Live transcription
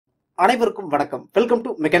அனைவருக்கும் வணக்கம். Welcome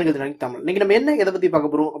to mechanical engineering Tamil. இன்னைக்கு நம்ம என்ன எதை பத்தி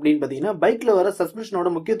பார்க்க போறோம் அப்படின்னு பாத்தீங்கன்னா, பைக்ல வர சஸ்பென்ஷனோட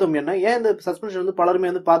முக்கியத்துவம் என்ன, ஏன் இந்த சஸ்பென்ஷன் வந்து பலருமே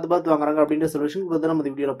வந்து பார்த்து வாங்குறாங்க அப்படின்ற சொல்யூஷன் பத்தி நம்ம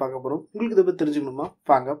இந்த வீடியோல பார்க்க போறோம். உங்களுக்கு இதை பத்தி தெரிஞ்சுக்கணுமா?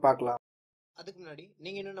 வாங்க பார்க்கலாம். அதுக்கு முன்னாடி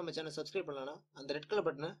நீங்க இன்னும் நம்ம சேனல் சப்ஸ்கிரைப் பண்ணலனா அந்த ரெட் கலர்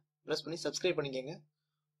பட்டனை பிரஸ் பண்ணி சப்ஸ்கிரைப் பண்ணிக்கங்க.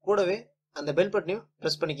 கூடவே அந்த பெல் பட்டனையும்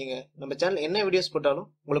பிரஸ் பண்ணிக்கங்க. நம்ம சேனல் என்ன வீடியோஸ் போட்டாலும்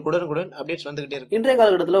உங்களுக்கு உடனுக்குடன் அப்டேட்ஸ் வந்துகிட்டே இருக்கும். இன்றைய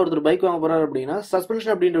காலகட்டத்தில் ஒருத்தர் பைக் வாங்க போறாரு அப்படின்னா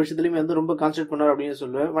சஸ்பென்ஷன் அப்படின்ற விஷயத்துலயும் வந்து ரொம்ப கான்சென்ட்ரேட் பண்ணாரு அப்படின்னு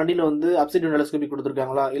சொல்லுவேன். வண்டியில வந்து அப்சைட் டவுன் டெலஸ்கோபிக்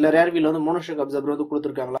கொடுத்துருக்காங்களா, இல்ல ரேர் வீல் வந்து மோனோஷாக் அப்சர்வர் வந்து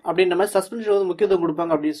கொடுத்துருக்காங்களா அப்படின்ற மாதிரி சஸ்பென்ஷன் வந்து முக்கியத்துவம்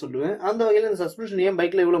கொடுப்பாங்க அப்படின்னு சொல்லுவேன். அந்த வகையில் இந்த சஸ்பென்ஷன் ஏன்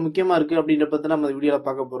பைக்ல இவ்வளவு முக்கியமா இருக்கு அப்படின்ற பத்தி நம்ம வீடியோல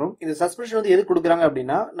பார்க்க போறோம். இந்த சஸ்பென்ஷன் வந்து எது கொடுக்குறாங்க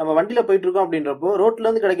அப்படின்னா, நம்ம வண்டியில போயிட்டு இருக்கோம் அப்படின்றப்போ ரோட்ல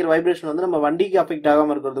இருந்து கிடைக்கிற வைப்ரேஷன் வந்து நம்ம வண்டிக்கு அஃபெக்ட்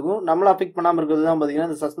ஆகாம இருக்கிறதுக்கும் நம்மள அஃபெக்ட் பண்ணாம இருக்கிறது தான் பாத்தீங்கன்னா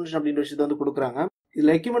இந்த சஸ்பென்ஷன் அப்படின்ற விஷயத்தை வந்து கொடுக்குறாங்க.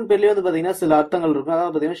 இதுல எக்யூப்மெண்ட் பேர்லயே வந்து பாத்தீங்கன்னா சில அர்த்தங்கள் இருக்கும்.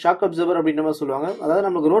 அதாவது பாத்தீங்கன்னா ஷாக் அப்சர்வர் அப்படின்ற மாதிரி சொல்லுவாங்க. அதாவது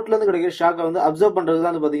நமக்கு ரோட்ல இருந்து கிடைக்கிற ஷாக்கை வந்து அப்சர்வ் பண்றது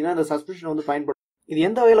தான் வந்து பாத்தீங்கன்னா இந்த சஸ்பென்ஷன் வந்து பயன்படும். இது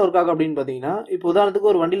எந்த வகையில ஒர்க் ஆகும் அப்படின்னு பாத்தீங்கன்னா, இப்போ உதாரணத்துக்கு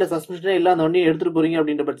ஒரு வண்டியில சஸ்பென்ஷனே இல்ல, அந்த வண்டியை எடுத்துட்டு போறீங்க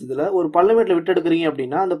அப்படின்ற பட்சத்துல ஒரு பள்ளமேட்ல விட்டு எடுக்கிறீங்க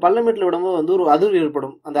அப்படின்னா அந்த பள்ளமேட்ல விடும்போது வந்து ஒரு அதிர்வு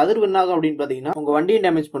ஏற்படும். அந்த அதிர்வு என்ன ஆகும் அப்படின்னு பாத்தீங்கன்னா உங்க வண்டியை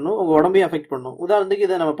டேமேஜ் பண்ணும், உங்க உடம்பையும் அஃபெக்ட் பண்ணும். உதாரணத்துக்கு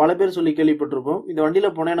இதை நம்ம பல பேர் சொல்லி கேள்விப்பட்டிருப்போம். இந்த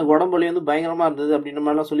வண்டியில போனா எனக்கு உடம்பு வலி வந்து பயங்கரமா இருந்தது அப்படின்ற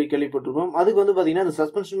மாதிரி எல்லாம் சொல்லி கேள்விப்பட்டிருப்போம். அதுக்கு வந்து பாத்தீங்கன்னா இந்த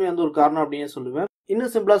சஸ்பென்ஷனுமே வந்து ஒரு காரணம் அப்படின்னு சொல்லுவேன்.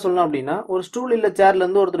 இன்னும் சிம்பிளா சொல்லணும் அப்படின்னா, ஒரு ஸ்டூல் இல்ல சேர்ல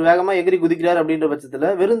இருந்து ஒருத்தர் வேகமா எகிரி குதிக்கிறார் அப்படின்ற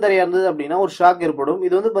பட்சத்துல வெறும் தரையா இருந்தது அப்படின்னா ஒரு ஷாக் ஏற்படும்.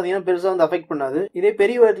 இது வந்து பாத்தீங்கன்னா பெருசா வந்து அஃபெக்ட் பண்ணாது. இதே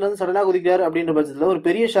பெரிய உயரத்துல இருந்து சடனா குதிக்கிறார் அப்படின்ற பட்சத்துல ஒரு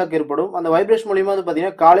பெரிய ஷாக் ஏற்படும். அந்த வைப்ரேஷன் மூலியமா வந்து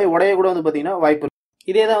பாத்தீங்கன்னா காலை உடைய கூட வந்து பாத்தீங்கன்னா வாய்ப்பு.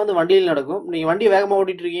 இதேதான் வந்து வண்டியில் நடக்கும். நீங்க வண்டி வேகமா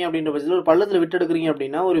ஓட்டிட்டு இருக்கீங்க அப்படின்ற பட்சத்தில் ஒரு பள்ளத்துல விட்டு எடுக்கிறீங்க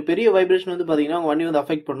அப்படின்னா ஒரு பெரிய வைப்ரேஷன் வந்து பாத்தீங்கன்னா உங்க வண்டி வந்து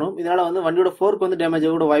அஃபெக்ட் பண்ணும். இதனால வந்து வண்டியோட ஃபோர்க் வந்து டேமேஜ்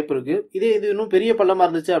ஆக கூட வாய்ப்பு இருக்கு. இதே இது இன்னும் பெரிய பள்ளமா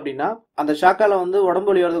இருந்துச்சு அப்படின்னா அந்த ஷாக்கால வந்து உடம்பு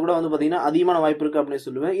வலி வரது கூட வந்து பாத்தீங்கன்னா அதிகமான வாய்ப்பு இருக்கு அப்படின்னு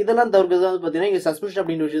சொல்லுவேன். இதெல்லாம் தவிர்க்கிறது வந்து பாத்தீங்கன்னா இங்க சஸ்பென்ஷன்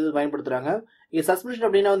அப்படின்ற விஷயத்தை பயன்படுத்துறாங்க. இங்க சஸ்பென்ஷன்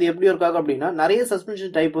அப்படின்னா வந்து எப்படி ஒர்க் ஆகும் அப்படின்னா, நிறைய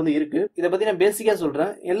சஸ்பென்ஷன் டைப் வந்து இருக்கு. இதை பத்தி நான் பேசிக்கா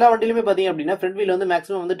சொல்றேன். எல்லா வண்டியிலுமே பாத்தீங்க அப்படின்னா ஃப்ரண்ட் வீல் வந்து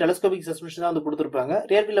மேக்ஸிமம் வந்து டெலஸ்கோபிக் சஸ்பென்ஷன் தான் வந்து கொடுத்திருப்பாங்க.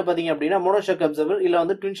 ரியர் வீல்ல பாத்தீங்க அப்படின்னா மோனோஷாக் அப்சர்வர் இல்ல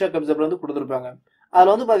வந்து ட்வின் ஷாக் அப்சர்வர் வந்து கொடுத்திருப்பாங்க.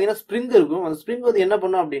 அதுல வந்து பாத்தீங்கன்னா ஸ்ப்ரிங் இருக்கும். அந்த ஸ்ப்ரிங் வந்து என்ன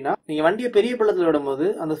பண்ணும் அப்படின்னா, நீங்க வண்டியை பெரிய பள்ளத்துல விடும்போது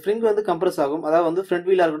அந்த ஸ்ப்ரிங் வந்து கம்ப்ரஸ் ஆகும். அதாவது வந்து ஃப்ரண்ட்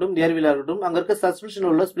வீலா இருக்கட்டும் ரியர் வீலா இருக்கட்டும் அங்க இருக்க சஸ்பென்ஷன்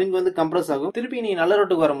உள்ள ஸ்ப்ரிங் வந்து கம்ப்ரஸ் ஆகும். திருப்பி நீங்க நல்ல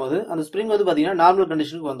ரோட்டுக்கு வரும்போது அந்த ஸ்ப்ரிங் வந்து பாத்தீங்கன்னா நார்மல்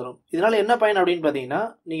கண்டிஷனுக்கு வந்துடும். இதனால என்ன பயன் அப்படின்னு பாத்தீங்கன்னா,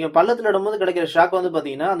 நீங்க பள்ளத்துல விடும்போது கிடைக்கிற ஷாக் வந்து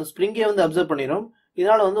பாத்தீங்கன்னா அந்த ஸ்ப்ரிங்கே வந்து அப்சர்வ் பண்ணிடும்.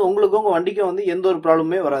 இதனால வந்து உங்களுக்கும் உங்க வண்டிக்கும் வந்து எந்த ஒரு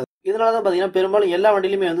ப்ராப்ளமே வராது. இதனாலதான் பாத்தீங்கன்னா பெரும்பாலும் எல்லா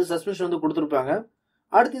வண்டியிலுமே வந்து சஸ்பென்ஷன் வந்து கொடுத்திருப்பாங்க.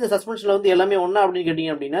 அடுத்து இந்த சஸ்பென்ஷன்ல வந்து எல்லாமே ஒன்னா அப்படின்னு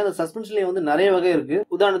கேட்டீங்க அப்படின்னா, இந்த சஸ்பென்ஷன்ல வந்து நிறைய வகை இருக்கு.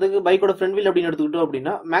 உதாரணத்துக்கு பைக்கோட ஃப்ரண்ட் வீல் அப்படின்னு எடுத்துக்கிட்டோம்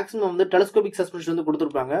அப்படின்னா மேக்ஸிமம் வந்து டெலஸ்கோபிக் சஸ்பென்ஷன் வந்து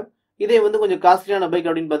கொடுத்திருப்பாங்க. இதே வந்து கொஞ்சம் காஸ்ட்லியான பைக்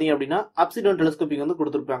அப்படின்னு பாத்தீங்க அப்படின்னா அப்சைட் டவுன் டெலஸ்கோபிக் வந்து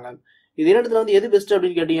கொடுத்திருப்பாங்க. இது இரண்டுல வந்து எது பெஸ்ட்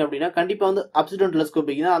அப்படின்னு கேட்டீங்க அப்படின்னா கண்டிப்பா வந்து அப்சைட் டவுன்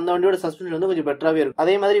டெலஸ்கோபிக் தான். அந்த வண்டியோட சஸ்பென்ஷன் வந்து கொஞ்சம் பெட்டராவே இருக்கும்.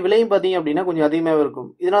 அதே மாதிரி விலையும் பாத்தீங்க அப்படின்னா கொஞ்சம் அதிகமாவே இருக்கும்.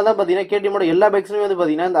 இதனால தான் பாத்தீங்கன்னா கேடிஎம்மோட எல்லா பைக்ஸ்லயும் வந்து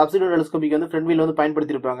பாத்தீங்கன்னா இந்த அப்சைட் டவுன் டெலஸ்கோபிக் வந்து ஃப்ரண்ட் வீல் வந்து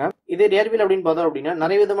பயன்படுத்திருப்பாங்க. இதே ரியர் வீல் அப்படின்னு பார்த்தோம் அப்படின்னா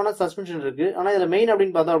நிறைய விதமான சஸ்பென்ஷன் இருக்கு. ஆனா இதுல மெயின்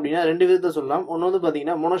அப்படின்னு பார்த்தோம் அப்படின்னா ரெண்டு விதத்தை சொல்லலாம். ஒன்னு வந்து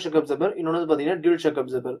பாத்தீங்கன்னா மோனோஷாக் அப்சர்வர், இன்னொன்னு வந்து பாத்தீங்கன்னா டியூல் ஷாக்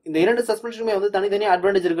அப்சர்வர். இந்த இரண்டு சஸ்பென்ஷனுமே வந்து தனித்தனியா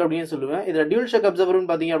அட்வான்டேஜ் இருக்கு அப்படின்னு சொல்லுவேன். இதுல டியூல் ஷாக்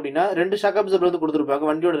அப்சர்வர் பாத்தீங்க அப்படின்னா ரெண்டு ஷாக் அப்சர்வர் வந்து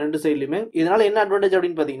கொடுத்திருப்பாங்க வண்டியோட ரெண்டு சைட்லயுமே. இதனால என்ன அட்வான்டேஜ்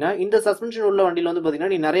அப்படின்னு பாத்தீங்கன்னா, இந்த சஸ்பென்ஷன் உள்ள வண்டியில வந்து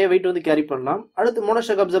பாத்தீங்கன்னா நீ நிறைய வெயிட் வந்து கேரி பண்ணலாம். அடுத்து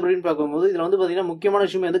மோனோஷாக் அப்சர்வர் பார்க்கும்போது இதுல வந்து பாத்தீங்கன்னா முக்கியமான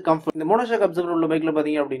விஷயம் வந்து கம்ஃபர்ட். இந்த மோனோஷாக் அப்சர்வர் உள்ள பைக்ல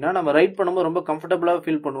பாத்தீங்க அப்படின்னா நம்ம ரைட் பண்ணும்போது ரொம்ப கம்ஃபர்டபுளா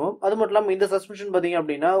ஃபீல் பண்ணுவோம். அது மட்டும் இல்லாம இந்த சஸ்பென்ஷன் பாத்தீங்க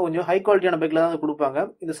அப்படின்னா கொஞ்சம் ஹை குவாலிட்டியான பைக்ல தான் கொடுப்பாங்க.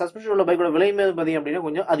 இந்த சஸ்பென்ஷன் உள்ள பைக்கோட விலையுமே பாத்தீங்க அப்படின்னா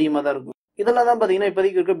கொஞ்சம் அதிகமா தான் இருக்கும். இதெல்லாம் தான் பாத்தீங்கன்னா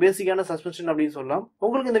இப்போதைக்கு இருக்க பேசிக்கான சஸ்பென்ஷன் அப்படின்னு சொல்லலாம்.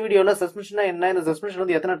 உங்களுக்கு இந்த வீடியோல சஸ்பென்ஷன் என்ன, இந்த சஸ்பென்ஷன்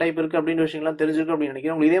வந்து எத்தனை டைப் இருக்கு அப்படின்ற விஷயங்கள்லாம் தெரிஞ்சிருக்கு அப்படின்னு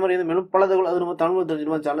நினைக்கிறேன். உங்களுக்கு இதே மாதிரி மேலும் பல தகவல் அது நம்ம தமிழ்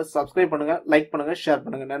தெரிஞ்சிருமா சேனலை சப்ஸ்கிரைப் பண்ணுங்க, லைக் பண்ணுங்க, ஷேர்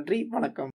பண்ணுங்க. நன்றி, வணக்கம்.